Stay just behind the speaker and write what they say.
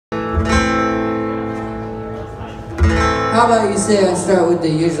How about you say I start with the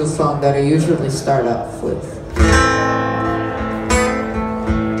usual song that I usually start off with?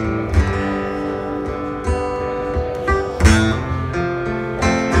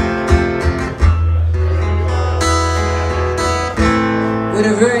 With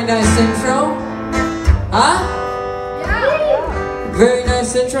a very nice intro? Huh? Yeah. Very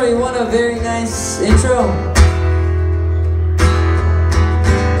nice intro? You want a very nice intro?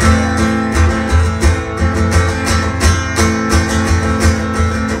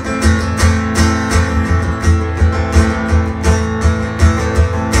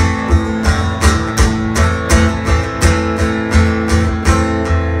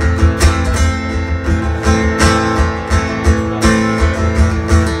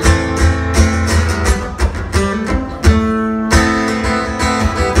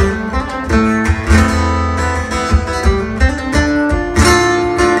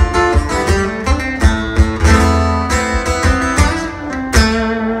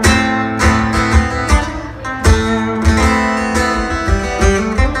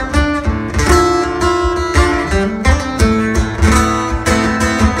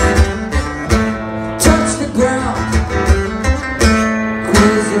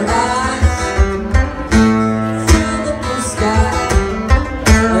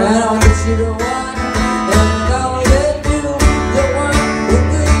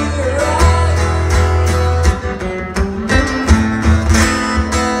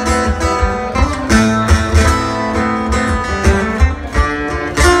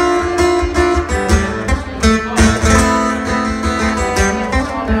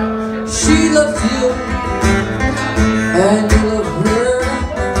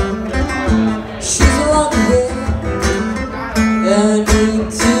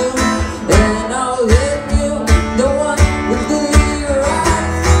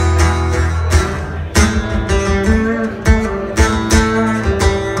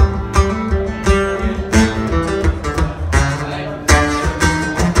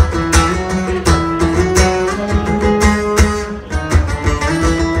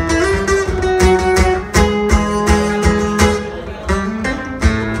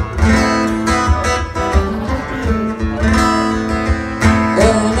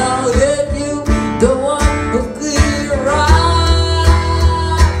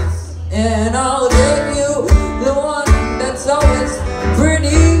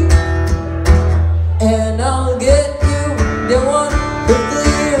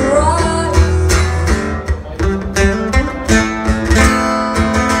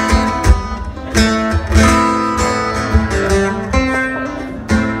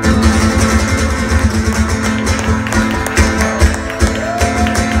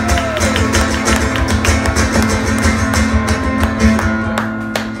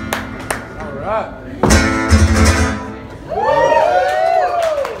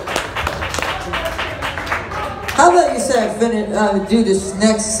 How about you say I do this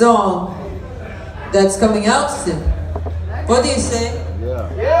next song that's coming out soon? What do you say?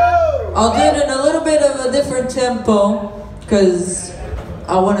 Yeah. I'll do it in a little bit of a different tempo because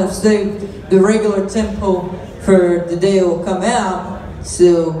I want to save the regular tempo for the day it will come out.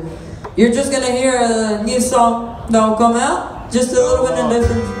 So you're just going to hear a new song that will come out, just a little bit in a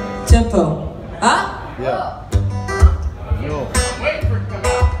different tempo. Huh? Yeah.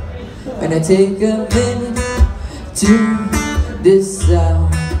 When I take a minute to decide,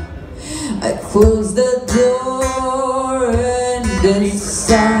 I close the door and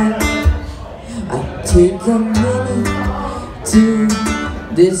decide. I take a minute to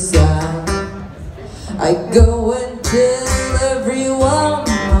decide. I go and tell everyone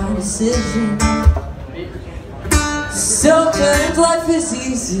my decision. Sometimes life is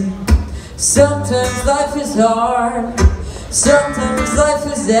easy, sometimes life is hard, sometimes life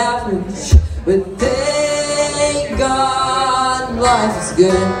is average, but thank God life is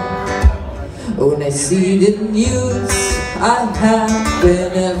good. When I see the news I have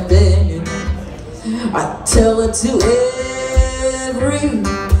been offended, I tell it to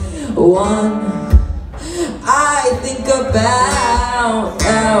everyone. I think about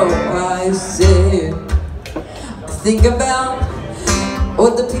how I say it. I think about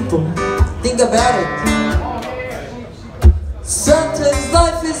what the people think about it. Sometimes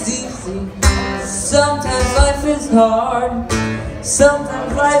life is easy, sometimes life is hard,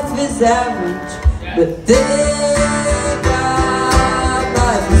 sometimes life is average, but thank God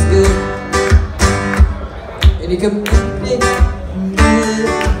life is good. And you can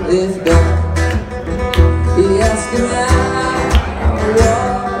live God. He asked him how are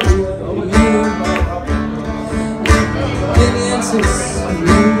you? And he answers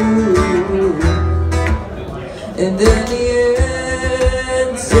you. And then he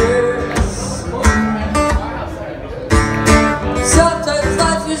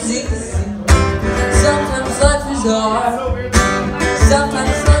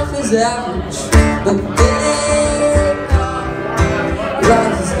Sometimes life is average, but then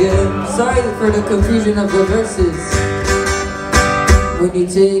life is good. Sorry for the confusion of the verses. When you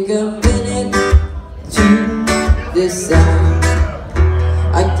take a minute to decide,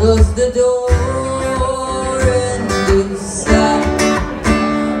 I close the door and decide.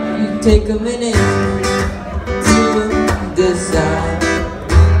 You take a minute to decide.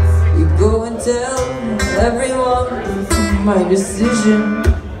 You go and tell everyone my decision.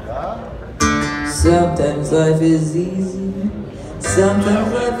 Sometimes life is easy,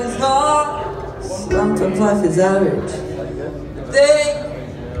 sometimes life is hard, sometimes life is average.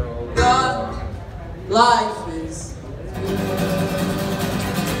 Thank God life is good.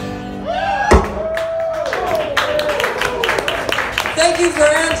 Thank you for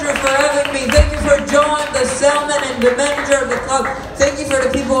Andrew for having me. Thank you for John, the salesman and the manager of the club. Thank you for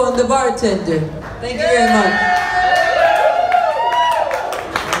the people and the bartender. Thank you very much.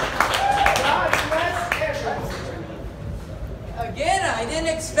 Again, I didn't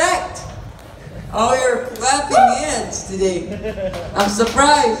expect all your clapping hands today. I'm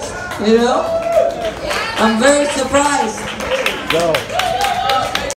surprised, you know? I'm very surprised. Go.